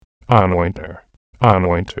anointer,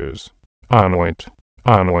 anointers, anoint,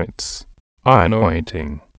 anoints,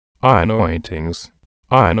 anointing, anointings,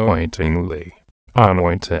 anointingly,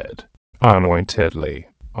 anointed, anointedly,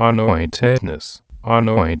 anointedness,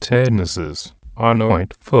 anointednesses,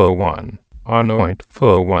 anointful one,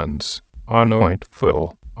 anointful ones,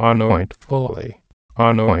 anointful, anointfully,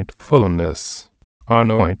 anointfulness,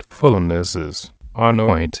 anointfulnesses,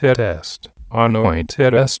 anointedest,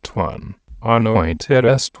 anointedest one,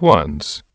 anointedest ones,